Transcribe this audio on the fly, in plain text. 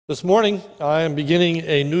This morning, I am beginning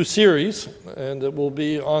a new series, and it will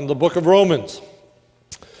be on the book of Romans.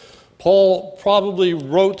 Paul probably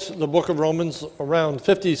wrote the book of Romans around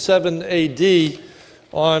 57 A.D.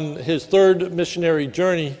 on his third missionary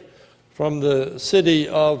journey from the city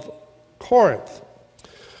of Corinth.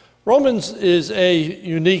 Romans is a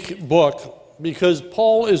unique book because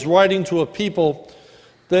Paul is writing to a people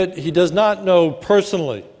that he does not know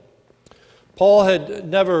personally. Paul had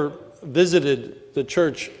never visited the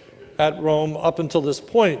church at Rome up until this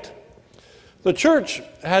point. The church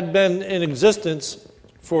had been in existence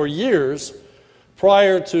for years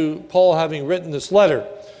prior to Paul having written this letter.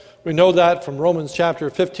 We know that from Romans chapter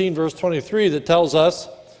 15, verse 23, that tells us,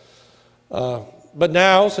 but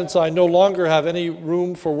now, since I no longer have any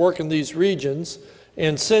room for work in these regions,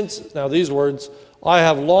 and since, now these words, I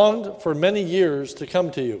have longed for many years to come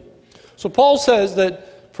to you. So Paul says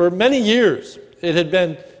that for many years it had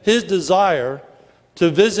been his desire to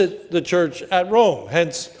visit the church at Rome.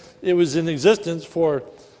 Hence, it was in existence for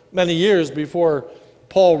many years before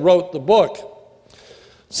Paul wrote the book.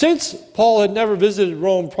 Since Paul had never visited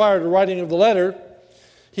Rome prior to writing of the letter,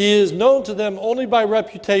 he is known to them only by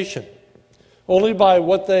reputation, only by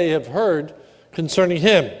what they have heard concerning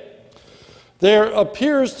him. There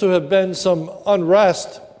appears to have been some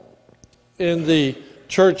unrest in the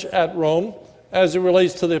church at Rome as it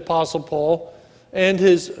relates to the Apostle Paul and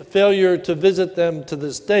his failure to visit them to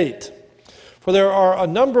this date. For there are a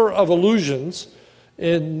number of allusions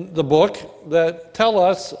in the book that tell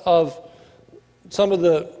us of some of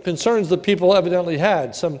the concerns that people evidently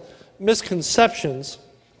had, some misconceptions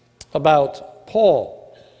about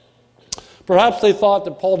Paul. Perhaps they thought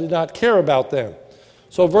that Paul did not care about them.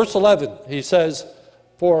 So verse 11, he says,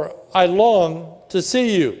 "For I long to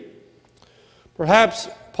see you." Perhaps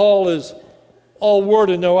Paul is all word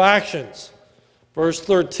and no actions. Verse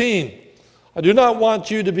 13, "I do not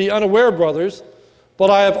want you to be unaware, brothers, but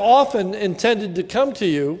I have often intended to come to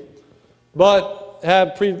you, but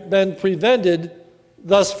have been prevented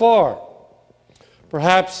thus far."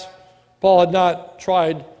 Perhaps Paul had not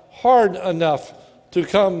tried hard enough to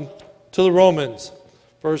come to the Romans.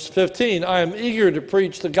 Verse 15, "I am eager to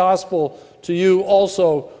preach the gospel to you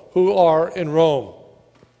also who are in Rome."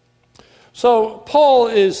 So Paul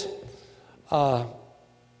is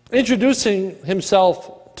introducing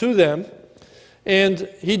himself to them, and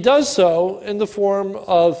he does so in the form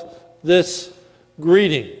of this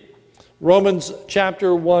greeting. Romans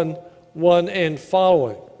chapter 1 and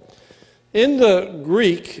following. In the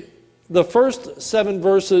Greek, the first 7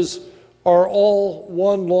 verses are all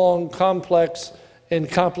one long, complex,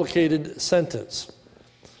 and complicated sentence,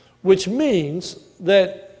 which means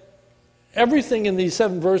that everything in these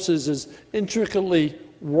 7 verses is intricately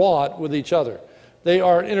wrought with each other. They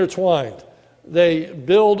are intertwined. They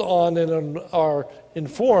build on and are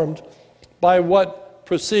informed by what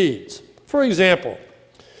precedes. For example,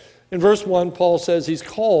 in verse 1, Paul says he's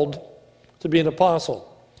called to be an apostle.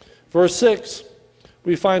 Verse 6,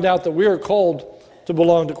 we find out that we are called to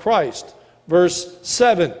belong to Christ. Verse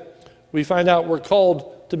 7, we find out we're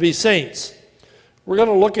called to be saints. We're going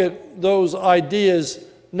to look at those ideas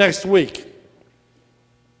next week.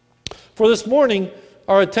 For this morning,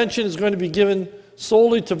 our attention is going to be given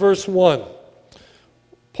solely to verse 1.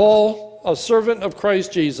 Paul, a servant of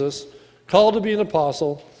Christ Jesus, called to be an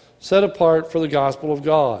apostle, set apart for the gospel of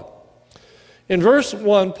God. In verse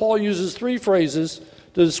 1, Paul uses 3 phrases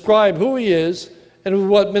to describe who he is and with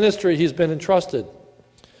what ministry he's been entrusted.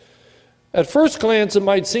 At first glance, it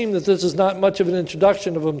might seem that this is not much of an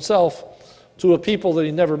introduction of himself to a people that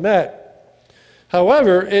he never met.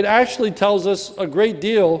 However, it actually tells us a great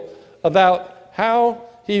deal about how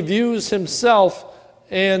he views himself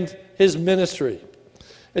and his ministry.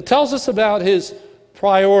 It tells us about his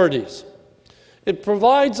priorities. It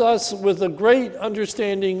provides us with a great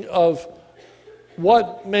understanding of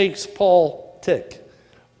what makes Paul tick.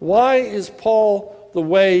 Why is Paul the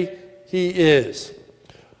way he is?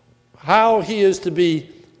 How he is to be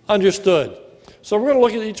understood. So we're going to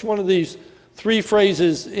look at each one of these 3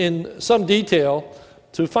 phrases in some detail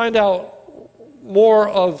to find out more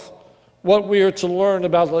of what we are to learn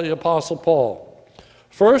about the Apostle Paul.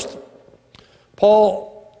 First,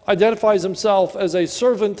 Paul identifies himself as a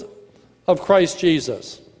servant of Christ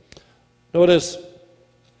Jesus. Notice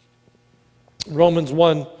Romans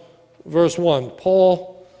 1, verse 1.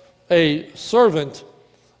 Paul, a servant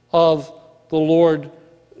of the Lord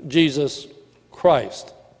Jesus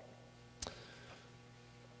Christ.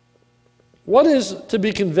 What is to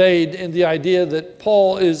be conveyed in the idea that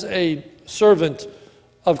Paul is a servant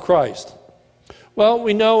of Christ? Well,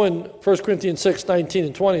 we know in 1 Corinthians 6, 19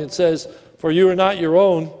 and 20, it says, "For you are not your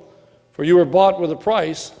own, for you were bought with a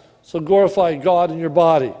price. so glorify God in your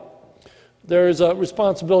body. There is a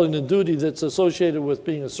responsibility and a duty that's associated with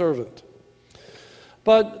being a servant.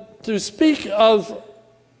 But to speak of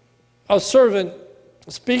a servant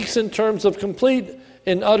speaks in terms of complete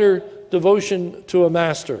and utter devotion to a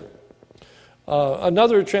master.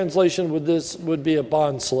 Another translation with this would be a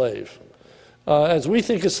bond slave. As we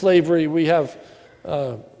think of slavery, we have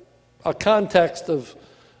a context of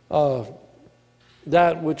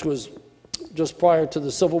that which was just prior to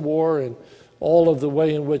the Civil War and all of the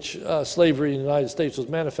way in which slavery in the United States was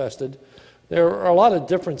manifested. There are a lot of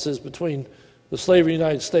differences between the slavery in the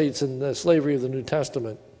United States and the slavery of the New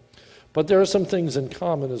Testament, but there are some things in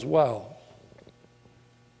common as well.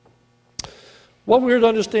 What we are to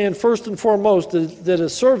understand first and foremost is that a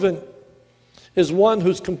servant is one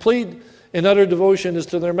whose complete and utter devotion is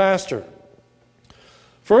to their master.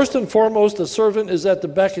 First and foremost, a servant is at the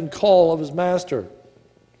beck and call of his master.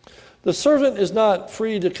 The servant is not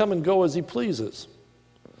free to come and go as he pleases.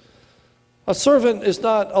 A servant is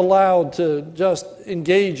not allowed to just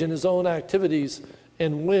engage in his own activities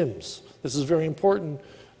and whims. This is very important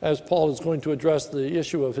as Paul is going to address the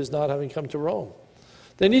issue of his not having come to Rome.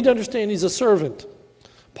 They need to understand he's a servant.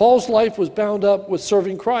 Paul's life was bound up with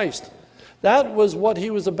serving Christ. That was what he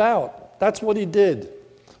was about. That's what he did.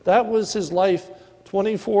 That was his life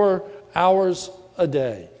 24 hours a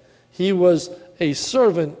day. He was a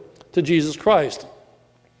servant to Jesus Christ.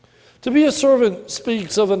 To be a servant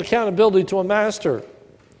speaks of an accountability to a master.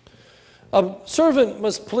 A servant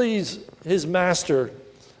must please his master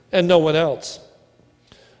and no one else.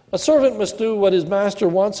 A servant must do what his master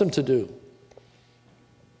wants him to do.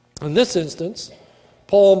 In this instance,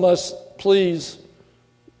 Paul must please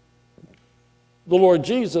the Lord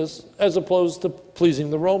Jesus as opposed to pleasing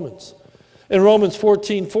the Romans. In Romans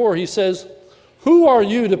 14:4, he says, "Who are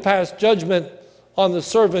you to pass judgment on the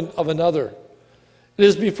servant of another? It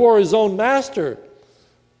is before his own master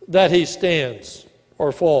that he stands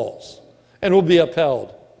or falls and will be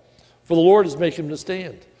upheld. For the Lord has made him to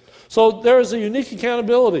stand." So there is a unique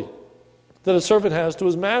accountability that a servant has to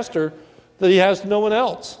his master that he has to no one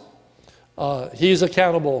else. He's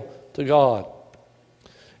accountable to God.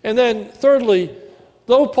 And then thirdly,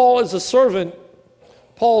 though Paul is a servant,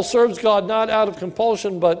 Paul serves God not out of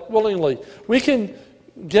compulsion but willingly. We can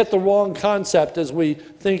get the wrong concept as we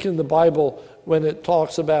think in the Bible when it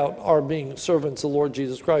talks about our being servants of the Lord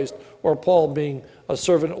Jesus Christ or Paul being a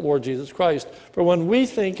servant of the Lord Jesus Christ. For when we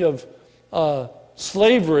think of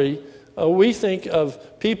slavery, we think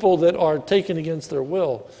of people that are taken against their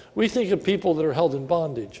will. We think of people that are held in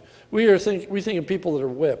bondage. We think of people that are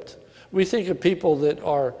whipped. We think of people that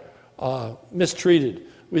are mistreated.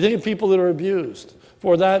 We think of people that are abused.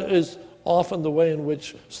 For that is often the way in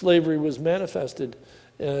which slavery was manifested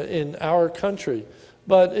in our country.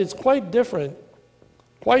 But it's quite different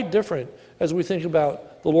as we think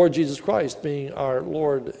about the Lord Jesus Christ being our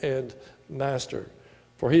Lord and Master.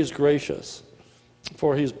 For he is gracious.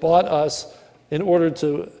 For he's bought us in order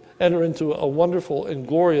to enter into a wonderful and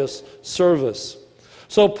glorious service.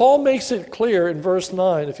 So Paul makes it clear in verse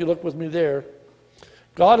 9, if you look with me there,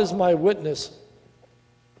 God is my witness,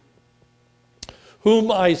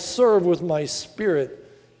 whom I serve with my spirit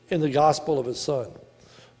in the gospel of his Son.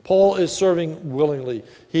 Paul is serving willingly.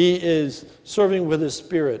 He is serving with his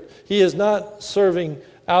spirit. He is not serving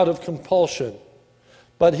out of compulsion,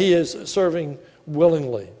 but he is serving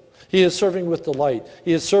willingly. He is serving with delight.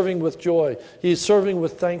 He is serving with joy. He is serving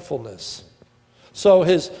with thankfulness. So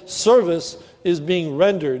his service is being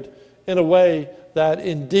rendered in a way that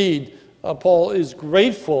indeed Paul is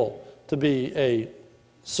grateful to be a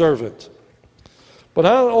servant. But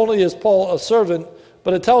not only is Paul a servant,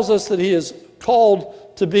 but it tells us that he is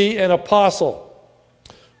called to be an apostle.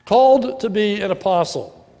 Called to be an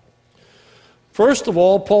apostle. First of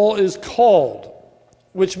all, Paul is called,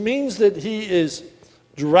 which means that he is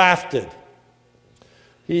drafted.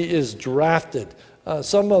 He is drafted.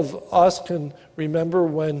 Some of us can remember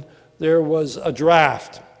when there was a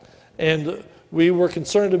draft, and we were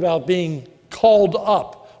concerned about being called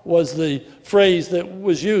up, was the phrase that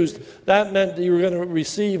was used. That meant that you were going to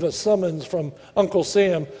receive a summons from Uncle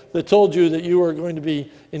Sam that told you that you were going to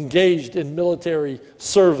be engaged in military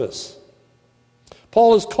service.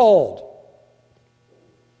 Paul is called.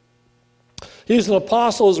 He's an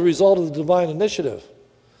apostle as a result of the divine initiative.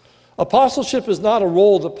 Apostleship is not a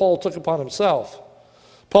role that Paul took upon himself.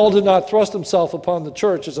 Paul did not thrust himself upon the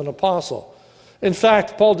church as an apostle. In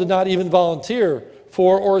fact, Paul did not even volunteer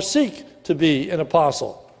for or seek to be an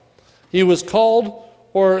apostle. He was called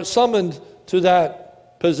or summoned to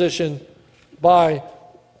that position by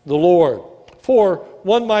the Lord. For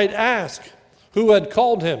one might ask, who had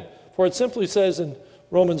called him? For it simply says in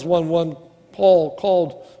Romans 1:1, Paul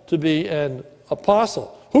called to be an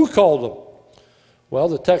apostle. Who called him? Well,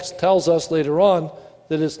 the text tells us later on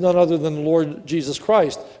that it's none other than the Lord Jesus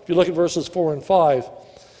Christ. If you look at verses 4 and 5,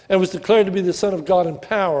 and was declared to be the Son of God in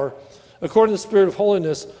power, according to the Spirit of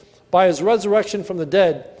holiness, by his resurrection from the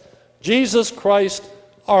dead, Jesus Christ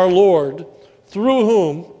our Lord, through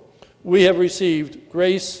whom we have received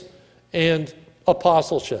grace and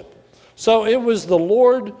apostleship. So it was the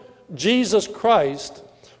Lord Jesus Christ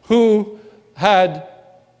who had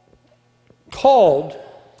called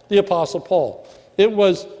the Apostle Paul. It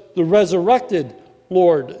was the resurrected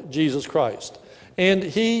Lord Jesus Christ. And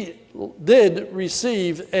he did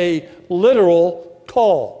receive a literal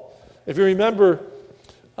call. If you remember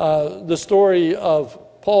the story of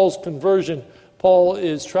Paul's conversion, Paul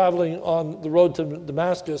is traveling on the road to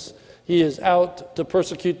Damascus. He is out to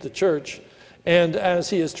persecute the church. And as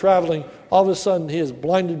he is traveling, all of a sudden he is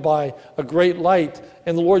blinded by a great light.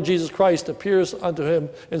 And the Lord Jesus Christ appears unto him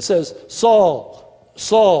and says, Saul,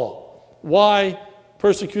 Saul, why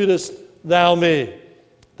persecutest thou me?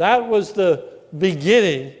 That was the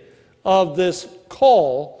beginning of this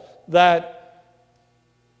call that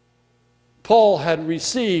Paul had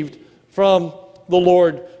received from the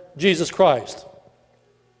Lord Jesus Christ.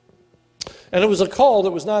 And it was a call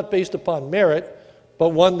that was not based upon merit, but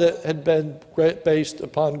one that had been based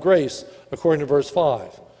upon grace, according to verse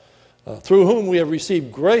 5. Through whom we have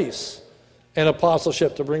received grace and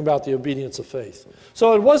apostleship to bring about the obedience of faith.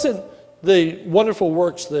 So it wasn't the wonderful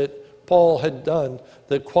works that Paul had done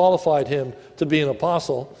that qualified him to be an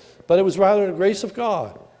apostle, but it was rather the grace of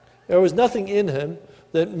God. There was nothing in him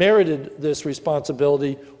that merited this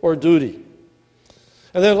responsibility or duty.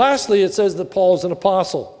 And then lastly, it says that Paul is an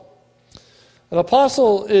apostle. An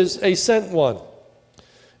apostle is a sent one.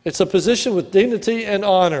 It's a position with dignity and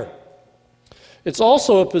honor. It's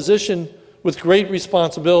also a position with great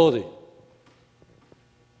responsibility.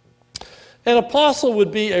 An apostle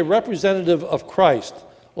would be a representative of Christ,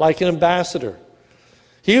 like an ambassador.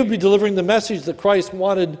 He would be delivering the message that Christ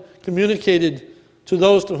wanted communicated to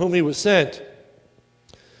those to whom he was sent.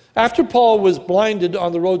 After Paul was blinded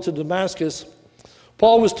on the road to Damascus,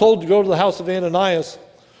 Paul was told to go to the house of Ananias,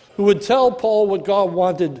 who would tell Paul what God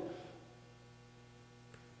wanted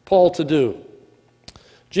Paul to do.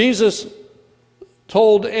 Jesus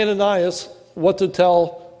told Ananias what to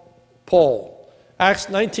tell Paul. Acts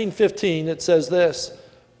 19:15, it says this,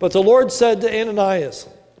 but the Lord said to Ananias,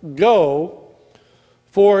 go,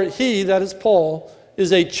 for he, that is Paul,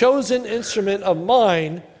 is a chosen instrument of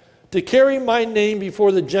mine to carry my name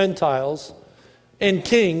before the Gentiles and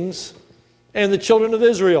kings and the children of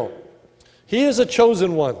Israel. He is a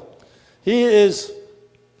chosen one. He is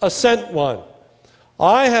a sent one.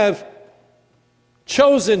 I have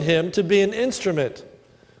chosen him to be an instrument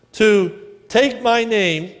to take my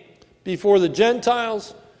name before the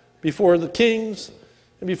Gentiles, before the kings,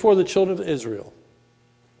 and before the children of Israel.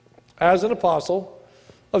 As an apostle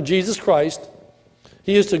of Jesus Christ,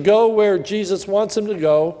 he is to go where Jesus wants him to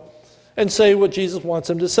go and say what Jesus wants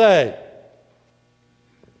him to say.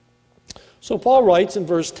 So Paul writes in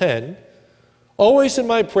verse 10, always in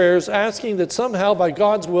my prayers asking that somehow by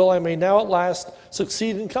God's will I may now at last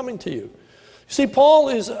succeed in coming to you. You see, Paul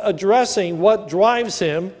is addressing what drives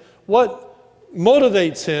him, what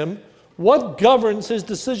motivates him, what governs his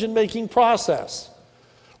decision-making process.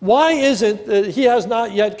 Why is it that he has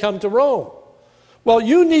not yet come to Rome? Well,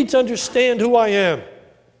 you need to understand who I am.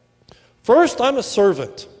 First, I'm a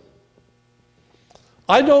servant.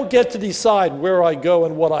 I don't get to decide where I go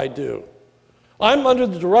and what I do. I'm under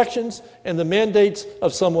the directions and the mandates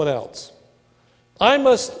of someone else. I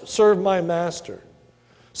must serve my master.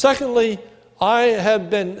 Secondly, I have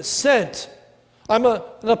been sent. I'm an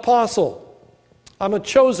apostle. I'm a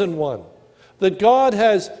chosen one that God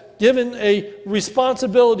has given a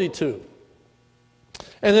responsibility to.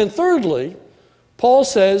 And then thirdly, Paul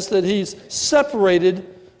says that he's separated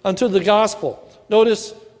unto the gospel.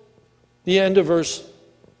 Notice the end of verse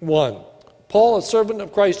 1. Paul, a servant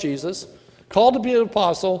of Christ Jesus, called to be an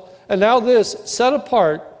apostle, and now this, set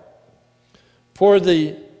apart for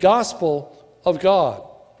the gospel of God.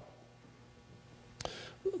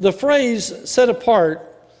 The phrase set apart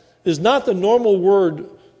is not the normal word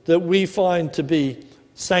that we find to be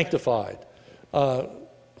sanctified.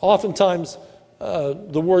 Oftentimes,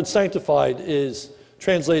 the word sanctified is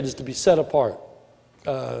translated as to be set apart,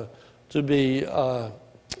 to be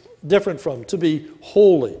different from, to be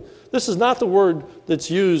holy. This is not the word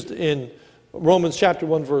that's used in Romans chapter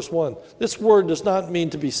 1, verse 1. This word does not mean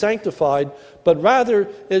to be sanctified, but rather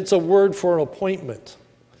it's a word for an appointment.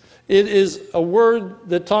 It is a word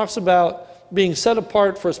that talks about being set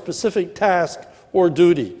apart for a specific task or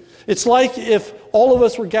duty. It's like if all of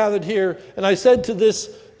us were gathered here and I said to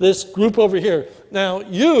this group over here, now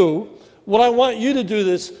what I want you to do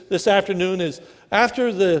this afternoon is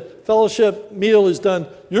after the fellowship meal is done,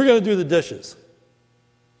 you're going to do the dishes.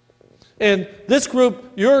 And this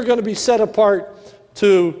group, you're going to be set apart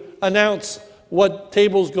to announce what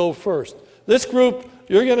tables go first. This group,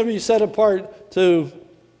 you're going to be set apart to,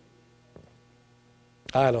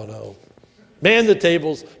 I don't know, man the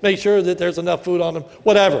tables, make sure that there's enough food on them,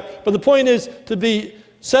 whatever. But the point is to be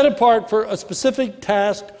set apart for a specific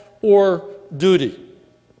task or duty.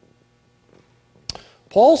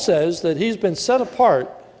 Paul says that he's been set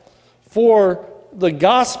apart for the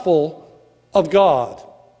gospel of God.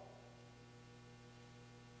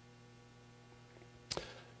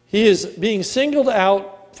 He is being singled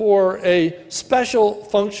out for a special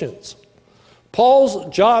functions.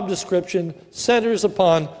 Paul's job description centers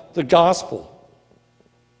upon the gospel.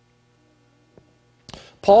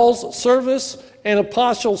 Paul's service and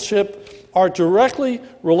apostleship are directly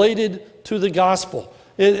related to the gospel.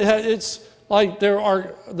 It's like there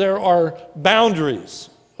are boundaries,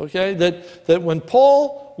 okay? That when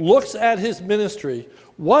Paul looks at his ministry,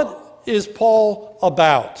 what is Paul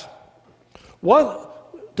about? What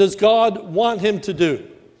does God want him to do?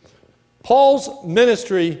 Paul's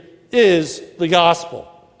ministry is the gospel.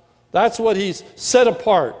 That's what he's set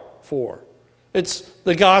apart for. It's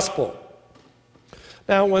the gospel.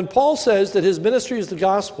 Now, when Paul says that his ministry is the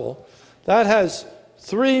gospel, that has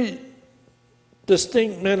three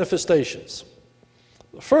distinct manifestations.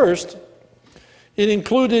 First, it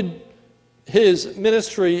included his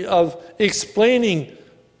ministry of explaining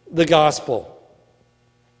the gospel.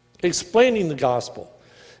 Explaining the gospel.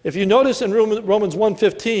 If you notice in Romans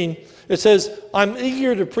 1:15, it says, I'm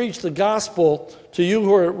eager to preach the gospel to you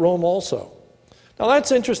who are at Rome also. Now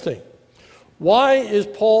that's interesting. Why is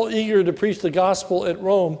Paul eager to preach the gospel at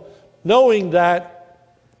Rome, knowing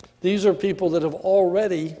that these are people that have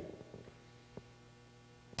already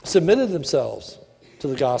submitted themselves to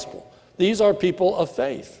the gospel? These are people of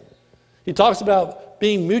faith. He talks about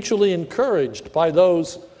being mutually encouraged by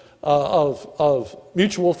those of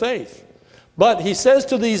mutual faith. But he says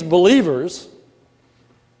to these believers,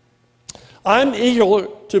 I'm eager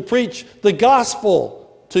to preach the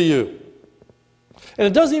gospel to you. And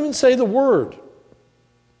it doesn't even say the word.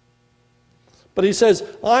 But he says,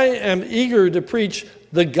 I am eager to preach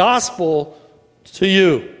the gospel to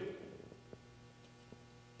you.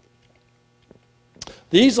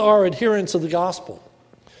 These are adherents of the gospel.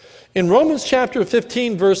 In Romans chapter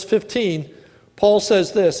 15, verse 15, Paul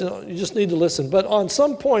says this, and you just need to listen, but on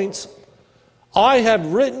some points I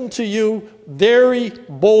have written to you very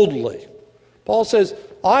boldly. Paul says,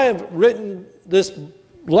 I have written this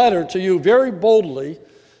letter to you very boldly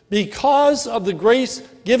because of the grace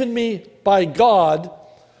given me by God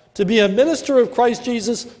to be a minister of Christ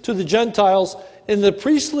Jesus to the Gentiles in the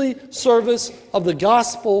priestly service of the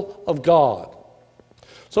gospel of God.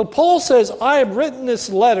 So Paul says, I have written this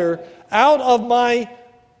letter out of my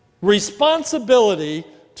responsibility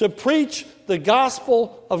to preach the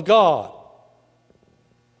gospel of God.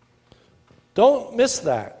 Don't miss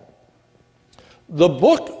that. The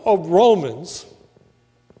book of Romans,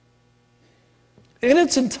 in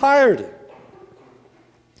its entirety,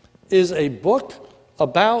 is a book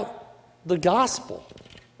about the gospel.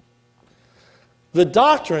 The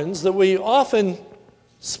doctrines that we often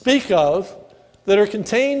speak of that are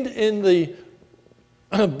contained in the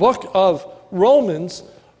book of Romans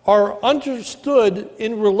are understood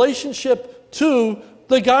in relationship to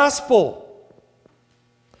the gospel.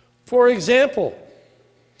 For example,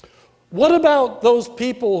 what about those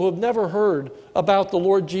people who have never heard about the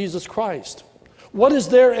Lord Jesus Christ? What is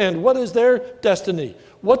their end? What is their destiny?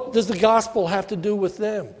 What does the gospel have to do with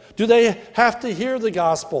them? Do they have to hear the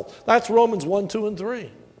gospel? That's Romans 1, 2, and 3.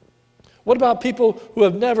 What about people who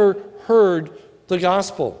have never heard the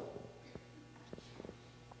gospel?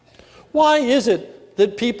 Why is it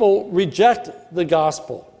that people reject the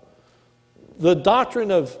gospel? The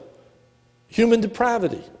doctrine of human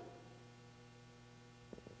depravity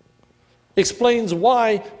explains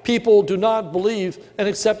why people do not believe and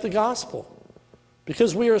accept the gospel.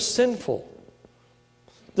 Because we are sinful.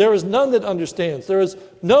 There is none that understands. There is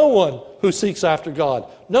no one who seeks after God.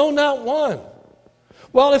 No, not one.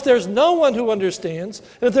 Well, if there's no one who understands,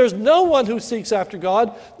 and if there's no one who seeks after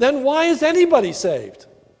God, then why is anybody saved?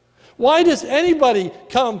 Why does anybody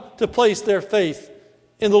come to place their faith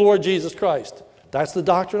in the Lord Jesus Christ? That's the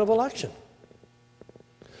doctrine of election.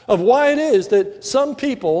 Of why it is that some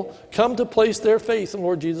people come to place their faith in the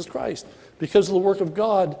Lord Jesus Christ. Because of the work of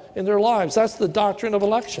God in their lives. That's the doctrine of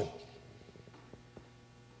election.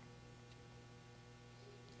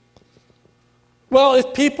 Well,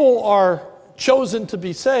 if people are chosen to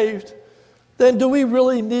be saved, then do we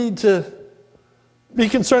really need to be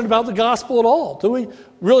concerned about the gospel at all? Do we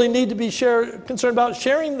really need to be concerned about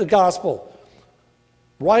sharing the gospel?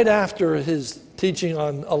 Right after his teaching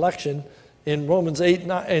on election in Romans 8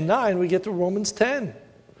 and 9, we get to Romans 10.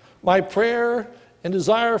 My prayer and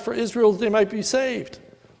desire for Israel that they might be saved.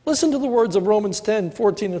 Listen to the words of Romans 10,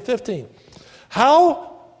 14 and 15.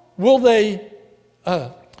 How will they,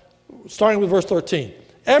 starting with verse 13,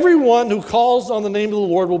 everyone who calls on the name of the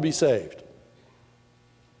Lord will be saved.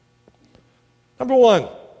 Number one,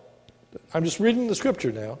 I'm just reading the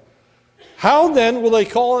scripture now. How then will they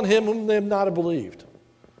call on him whom they have not believed?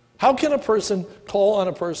 How can a person call on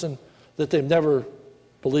a person that they've never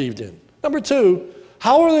believed in? Number two,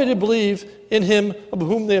 how are they to believe in him of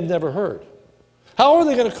whom they have never heard? How are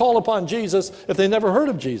they going to call upon Jesus if they never heard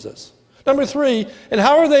of Jesus? Number three, and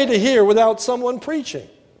how are they to hear without someone preaching?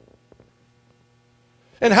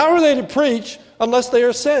 And how are they to preach unless they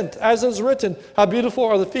are sent? As is written, how beautiful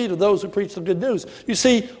are the feet of those who preach the good news. You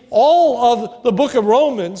see, all of the book of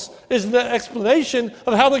Romans is the explanation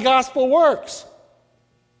of how the gospel works.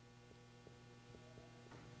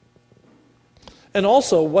 And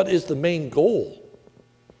also, what is the main goal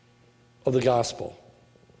of the gospel?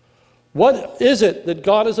 What is it that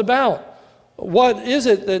God is about? What is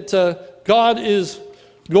it that God is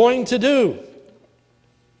going to do?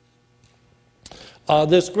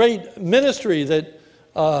 This great ministry that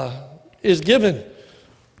is given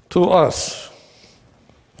to us.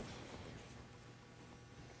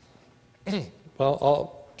 Well,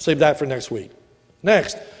 I'll save that for next week.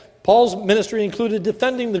 Next, Paul's ministry included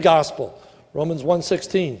defending the gospel. Romans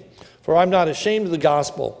 1:16. For I'm not ashamed of the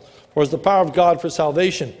gospel, for it's the power of God for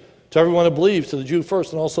salvation to everyone who believes, to the Jew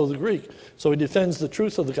first and also the Greek. So he defends the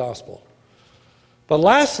truth of the gospel. But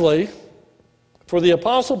lastly, for the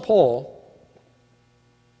Apostle Paul,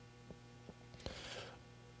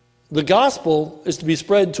 the gospel is to be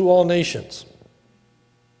spread to all nations.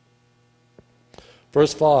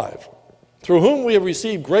 Verse 5. Through whom we have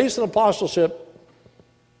received grace and apostleship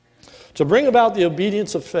to bring about the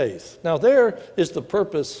obedience of faith. Now there is the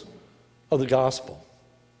purpose of the gospel.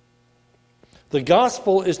 The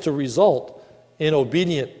gospel is to result in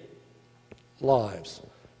obedient lives.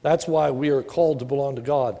 That's why we are called to belong to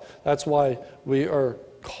God. That's why we are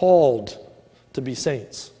called to be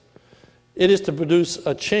saints. It is to produce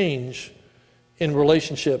a change in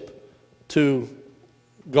relationship to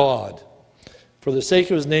God for the sake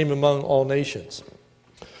of his name among all nations.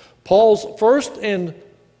 Paul's first and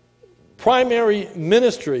primary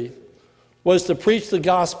ministry was to preach the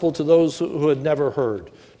gospel to those who had never heard.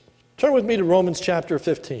 Turn with me to Romans chapter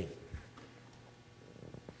 15.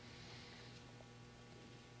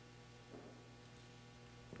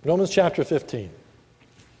 Romans chapter 15.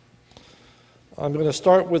 I'm going to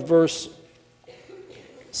start with verse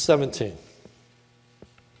 17. It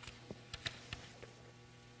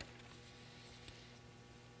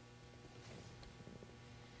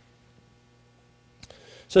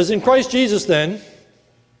says, in Christ Jesus then,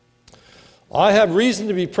 I have reason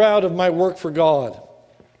to be proud of my work for God.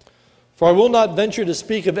 For I will not venture to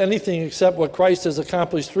speak of anything except what Christ has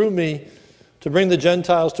accomplished through me to bring the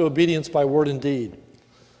Gentiles to obedience by word and deed,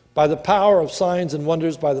 by the power of signs and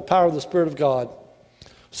wonders, by the power of the Spirit of God,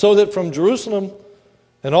 so that from Jerusalem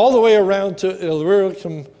and all the way around to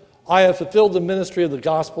Illyricum, I have fulfilled the ministry of the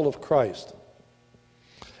gospel of Christ.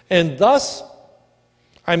 And thus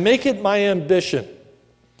I make it my ambition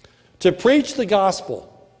to preach the gospel,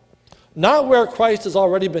 not where Christ has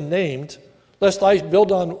already been named, lest I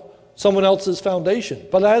build on someone else's foundation.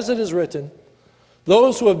 But as it is written,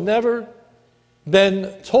 those who have never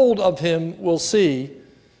been told of him will see,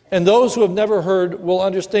 and those who have never heard will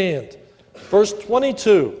understand. Verse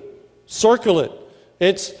 22, circle it.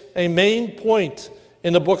 It's a main point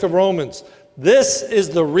in the book of Romans. This is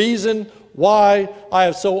the reason why I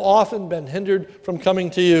have so often been hindered from coming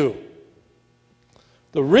to you.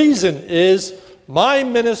 The reason is my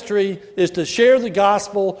ministry is to share the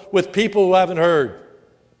gospel with people who haven't heard.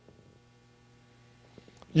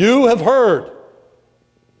 You have heard.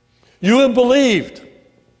 You have believed.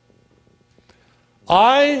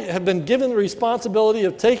 I have been given the responsibility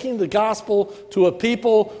of taking the gospel to a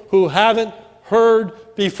people who haven't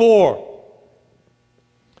heard before.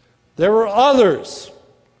 There are others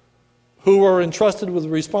who are entrusted with the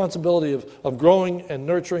responsibility of growing and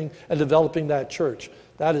nurturing and developing that church.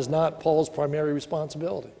 That is not Paul's primary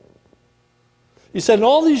responsibility. He said, in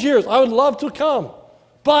all these years, I would love to come,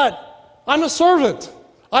 but I'm a servant.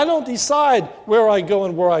 I don't decide where I go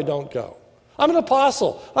and where I don't go. I'm an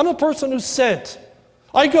apostle. I'm a person who's sent.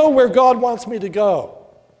 I go where God wants me to go.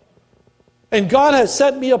 And God has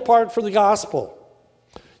set me apart for the gospel.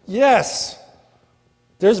 Yes,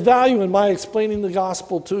 there's value in my explaining the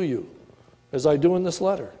gospel to you, as I do in this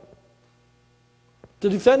letter, to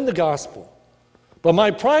defend the gospel. But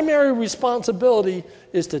my primary responsibility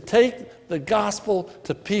is to take the gospel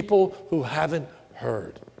to people who haven't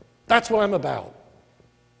heard. That's what I'm about.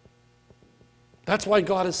 That's why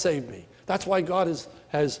God has saved me. That's why God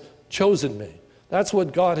has chosen me. That's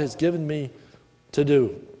what God has given me to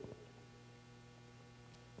do.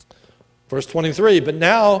 Verse 23, but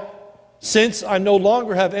now, since I no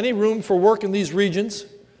longer have any room for work in these regions,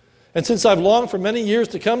 and since I've longed for many years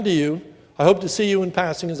to come to you, I hope to see you in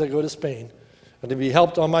passing as I go to Spain, and to be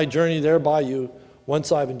helped on my journey there by you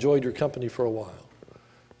once I've enjoyed your company for a while.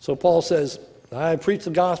 So Paul says, I preach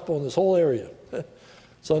the gospel in this whole area.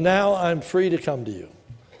 So now I'm free to come to you,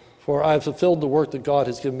 for I've fulfilled the work that God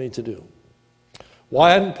has given me to do.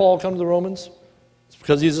 Why hadn't Paul come to the Romans? It's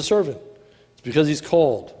because he's a servant. It's because he's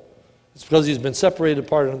called. It's because he's been separated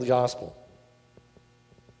apart in the gospel.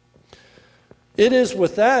 It is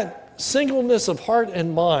with that singleness of heart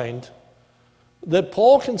and mind that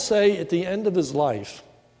Paul can say at the end of his life,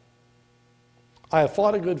 I have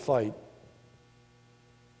fought a good fight.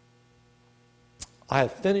 I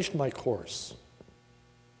have finished my course.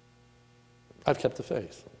 I've kept the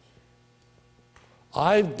faith.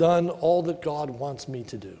 I've done all that God wants me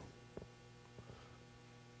to do.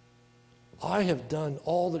 I have done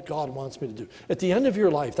all that God wants me to do. At the end of your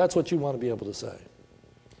life, that's what you want to be able to say.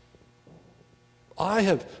 I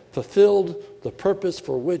have fulfilled the purpose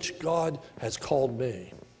for which God has called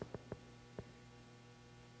me.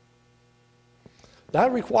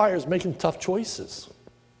 That requires making tough choices.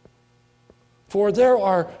 For there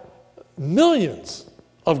are millions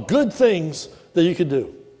of good things that you could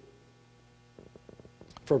do.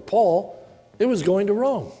 For Paul, it was going to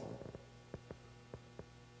Rome.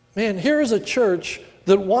 Man, here is a church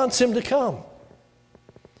that wants him to come.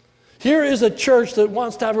 Here is a church that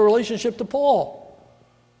wants to have a relationship to Paul.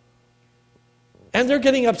 And they're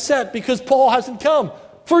getting upset because Paul hasn't come.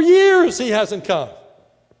 For years he hasn't come.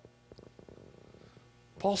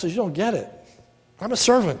 Paul says, you don't get it. I'm a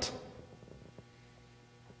servant.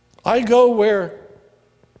 I go where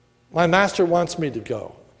my master wants me to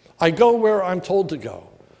go. I go where I'm told to go.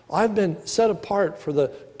 I've been set apart for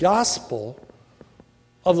the gospel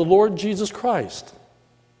of the Lord Jesus Christ.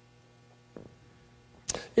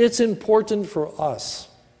 It's important for us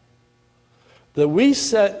that we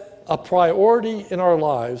set a priority in our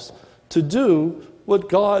lives to do what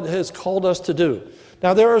God has called us to do.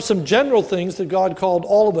 Now, there are some general things that God called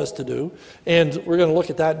all of us to do, and we're going to look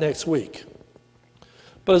at that next week.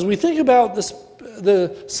 But as we think about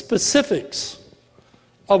the specifics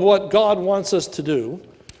of what God wants us to do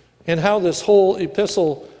and how this whole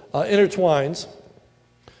epistle intertwines,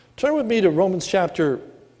 turn with me to Romans chapter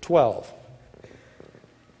 12.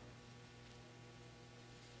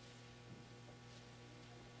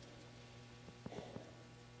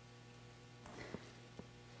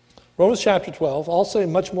 Romans chapter 12. I'll say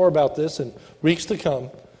much more about this in weeks to come,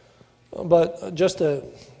 but just to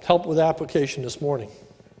help with application this morning.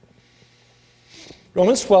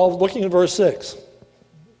 Romans 12, looking at verse 6.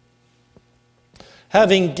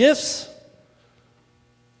 Having gifts,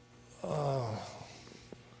 let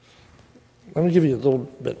me give you a little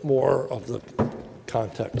bit more of the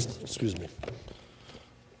context. Excuse me.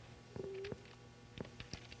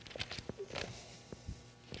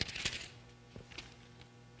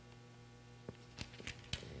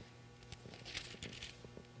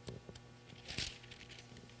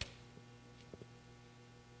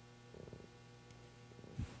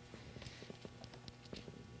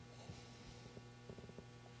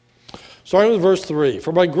 Starting with verse 3.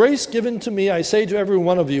 For by grace given to me, I say to every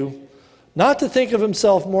one of you, not to think of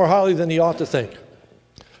himself more highly than he ought to think,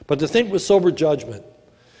 but to think with sober judgment,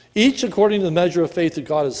 each according to the measure of faith that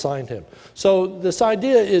God has assigned him. So this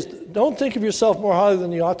idea is, don't think of yourself more highly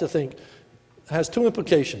than you ought to think, has two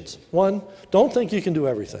implications. One, don't think you can do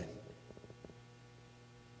everything.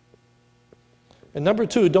 And number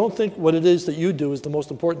two, don't think what it is that you do is the most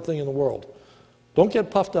important thing in the world. Don't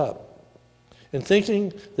get puffed up in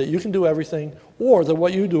thinking that you can do everything, or that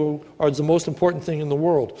what you do is the most important thing in the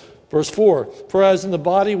world. Verse 4, for as in the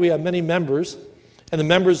body we have many members, and the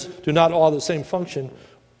members do not all have the same function.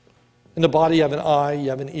 In the body you have an eye,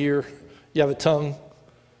 you have an ear, you have a tongue.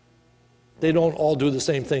 They don't all do the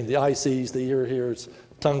same thing. The eye sees, the ear hears,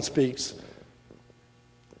 the tongue speaks.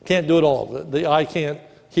 Can't do it all. The eye can't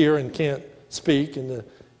hear and can't speak, and the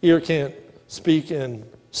ear can't speak and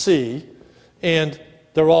see, and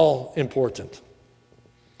they're all important.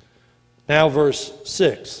 Now verse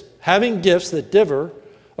 6. Having gifts that differ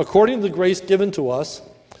according to the grace given to us,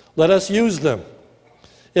 let us use them.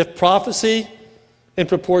 If prophecy, in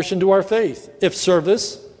proportion to our faith. If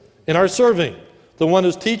service, in our serving. The one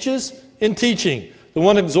who teaches, in teaching. The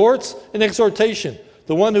one who exhorts, in exhortation.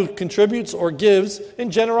 The one who contributes or gives,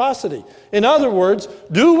 in generosity. In other words,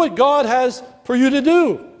 do what God has for you to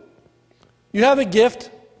do. You have a gift,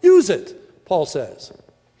 use it, Paul says.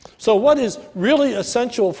 So what is really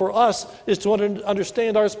essential for us is to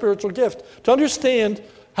understand our spiritual gift. To understand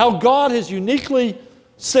how God has uniquely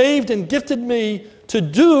saved and gifted me to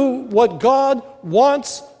do what God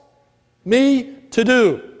wants me to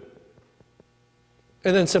do.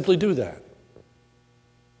 And then simply do that.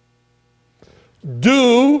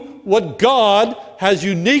 Do what God has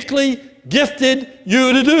uniquely gifted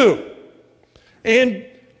you to do. And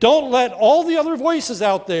don't let all the other voices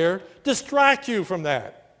out there distract you from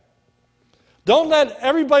that. Don't let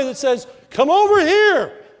everybody that says, come over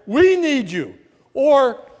here, we need you.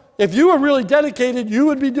 Or if you were really dedicated, you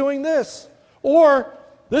would be doing this. Or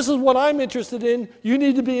this is what I'm interested in, you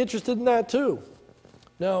need to be interested in that too.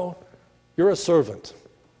 No, you're a servant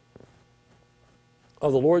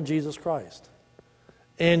of the Lord Jesus Christ.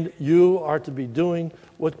 And you are to be doing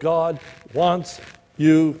what God wants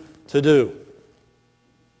you to do.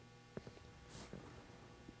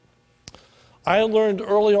 I learned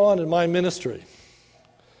early on in my ministry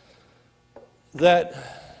that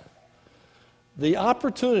the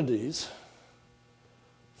opportunities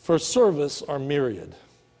for service are myriad.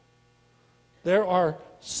 There are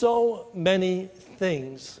so many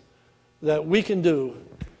things that we can do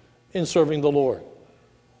in serving the Lord.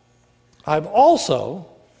 I've also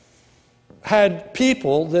had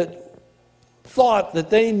people that thought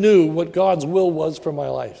that they knew what God's will was for my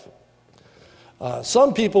life.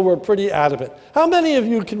 Some people were pretty adamant. How many of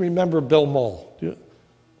you can remember Bill Mull?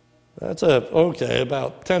 That's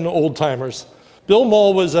about 10 old-timers. Bill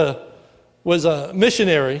Mull was a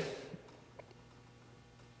missionary,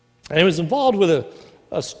 and he was involved with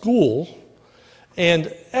a school.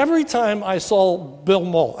 And every time I saw Bill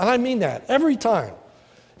Mull, and I mean that, every time,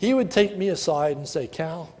 he would take me aside and say,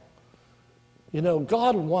 Cal, you know,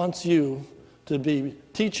 God wants you to be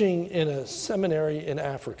teaching in a seminary in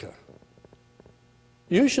Africa.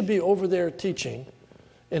 You should be over there teaching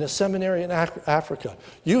in a seminary in Africa.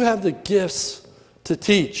 You have the gifts to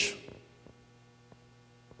teach.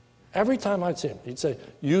 Every time I'd see him, he'd say,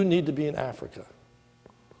 you need to be in Africa.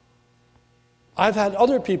 I've had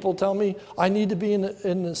other people tell me I need to be in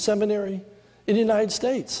a seminary in the United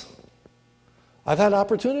States. I've had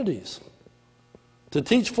opportunities to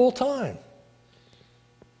teach full time.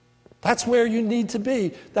 That's where you need to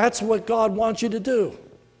be. That's what God wants you to do.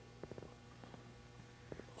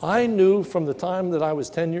 I knew from the time that I was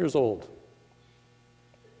 10 years old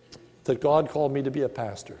that God called me to be a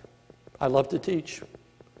pastor. I love to teach.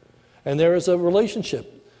 And there is a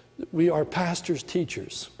relationship. We are pastors,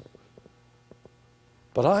 teachers.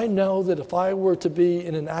 But I know that if I were to be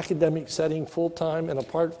in an academic setting full-time and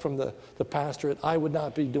apart from the pastorate, I would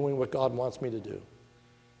not be doing what God wants me to do.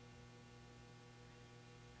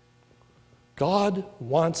 God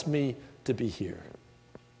wants me to be here.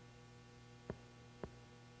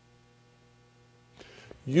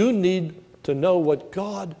 You need to know what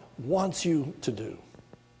God wants you to do.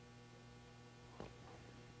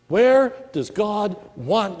 Where does God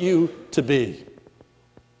want you to be?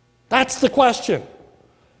 That's the question.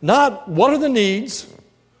 Not what are the needs,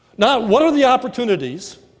 not what are the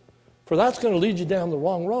opportunities, for that's going to lead you down the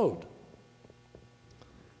wrong road.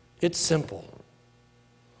 It's simple.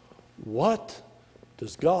 What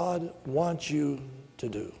does God want you to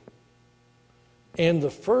do? And the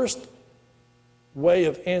first way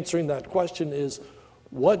of answering that question is,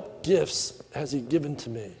 what gifts has He given to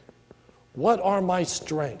me? What are my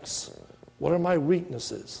strengths? What are my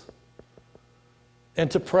weaknesses? And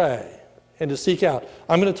to pray and to seek out.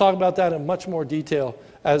 I'm going to talk about that in much more detail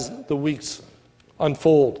as the weeks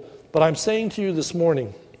unfold. But I'm saying to you this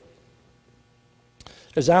morning,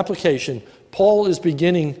 as application, Paul is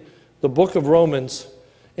beginning the book of Romans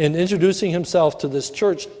and introducing himself to this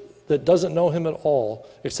church that doesn't know him at all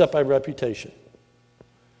except by reputation.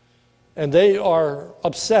 And they are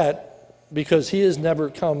upset because he has never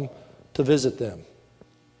come to visit them.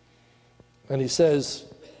 And he says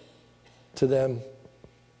to them,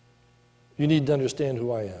 you need to understand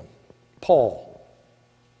who I am. Paul,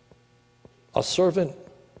 a servant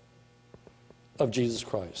of Jesus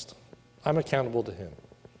Christ. I'm accountable to him.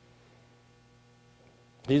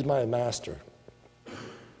 He's my master.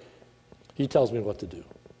 He tells me what to do.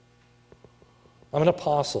 I'm an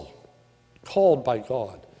apostle, called by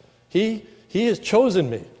God. He has chosen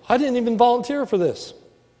me. I didn't even volunteer for this.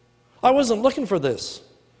 I wasn't looking for this.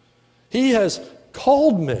 He has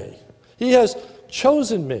called me. He has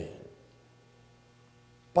chosen me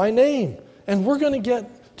by name. And we're going to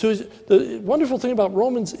get to the wonderful thing about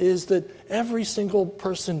Romans is that every single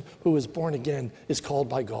person who is born again is called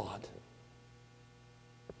by God.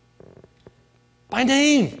 By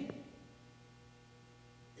name.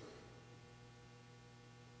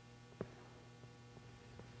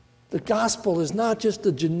 The gospel is not just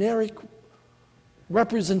a generic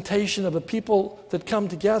representation of a people that come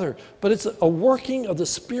together, but it's a working of the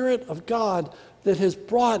Spirit of God that has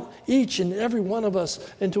brought each and every one of us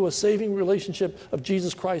into a saving relationship of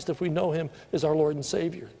Jesus Christ if we know him as our Lord and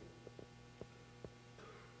Savior.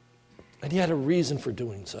 And he had a reason for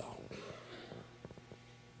doing so.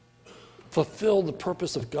 Fulfill the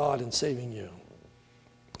purpose of God in saving you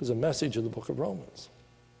is a message of the book of Romans.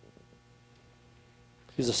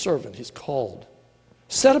 He's a servant. He's called.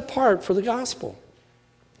 Set apart for the gospel.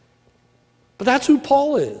 But that's who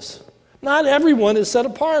Paul is. Not everyone is set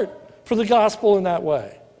apart for the gospel in that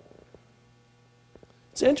way.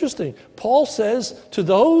 It's interesting. Paul says to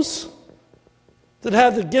those that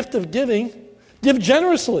have the gift of giving, give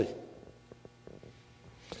generously.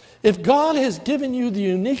 If God has given you the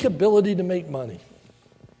unique ability to make money,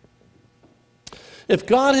 if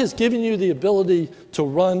God has given you the ability to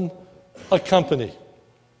run a company,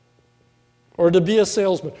 or to be a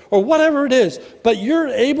salesman, or whatever it is, but you're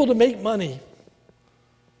able to make money,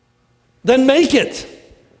 then make it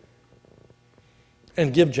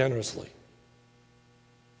and give generously.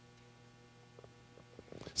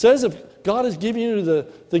 It says if God has given you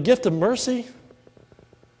the gift of mercy,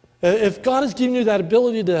 if God has given you that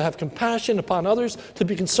ability to have compassion upon others, to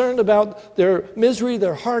be concerned about their misery,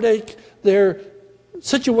 their heartache, their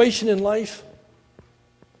situation in life,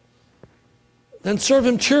 then serve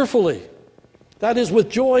him cheerfully. That is with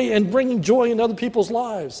joy and bringing joy in other people's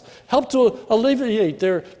lives. Help to alleviate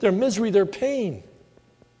their misery, their pain.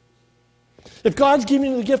 If God's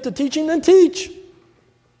giving you the gift of teaching, then teach.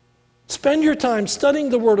 Spend your time studying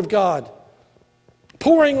the Word of God,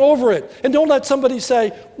 poring over it. And don't let somebody say,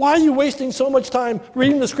 why are you wasting so much time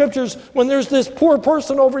reading the Scriptures when there's this poor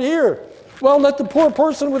person over here? Well, let the poor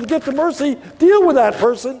person with the gift of mercy deal with that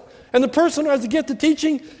person. And the person who has the gift of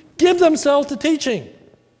teaching, give themselves to teaching.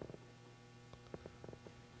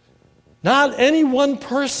 Not any one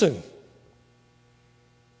person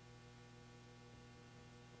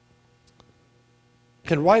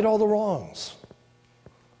can right all the wrongs,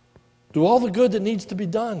 do all the good that needs to be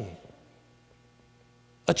done,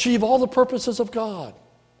 achieve all the purposes of God,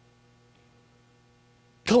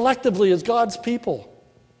 collectively as God's people,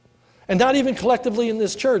 and not even collectively in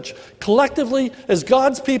this church, collectively as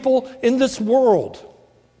God's people in this world.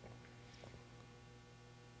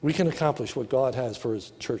 We can accomplish what God has for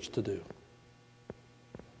his church to do.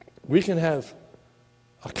 We can have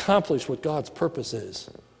accomplished what God's purpose is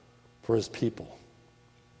for his people.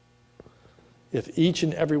 If each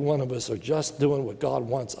and every one of us are just doing what God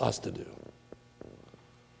wants us to do.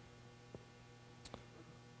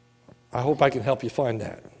 I hope I can help you find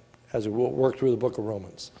that as we work through the book of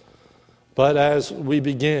Romans. But as we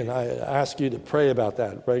begin, I ask you to pray about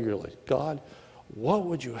that regularly. God, what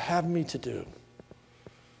would you have me to do?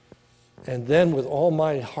 And then with all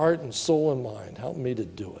my heart and soul and mind, help me to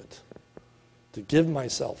do it. To give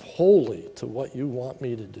myself wholly to what you want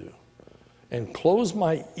me to do. And close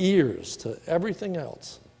my ears to everything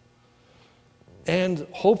else. And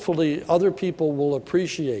hopefully other people will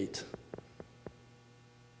appreciate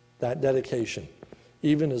that dedication.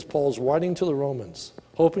 Even as Paul's writing to the Romans,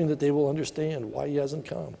 hoping that they will understand why he hasn't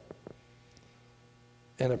come.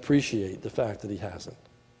 And appreciate the fact that he hasn't.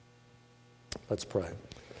 Let's pray.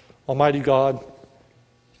 Almighty God,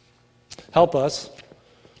 help us.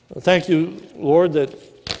 Thank you, Lord, that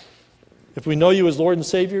if we know you as Lord and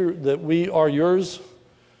Savior, that we are yours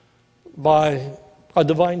by a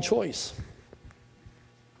divine choice.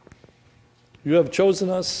 You have chosen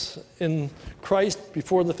us in Christ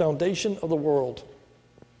before the foundation of the world.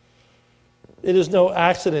 It is no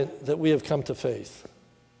accident that we have come to faith.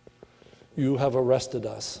 You have arrested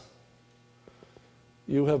us.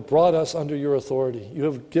 You have brought us under your authority. You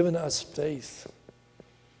have given us faith.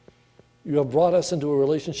 You have brought us into a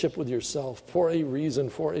relationship with yourself for a reason,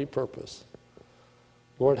 for a purpose.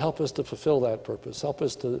 Lord, help us to fulfill that purpose. Help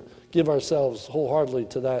us to give ourselves wholeheartedly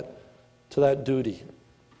to that duty.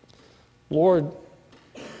 Lord,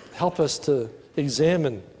 help us to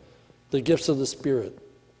examine the gifts of the Spirit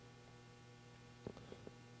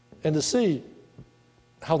and to see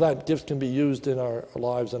how that gift can be used in our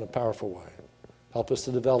lives in a powerful way. Help us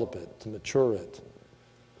to develop it, to mature it,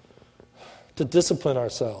 to discipline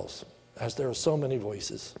ourselves, as there are so many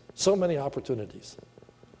voices, so many opportunities.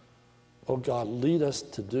 Oh God, lead us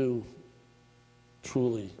to do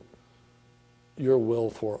truly your will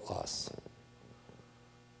for us.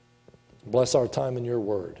 Bless our time in your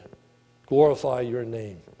word. Glorify your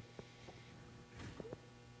name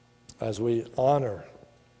as we honor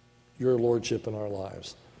your lordship in our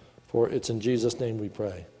lives. For it's in Jesus' name we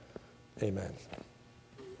pray. Amen.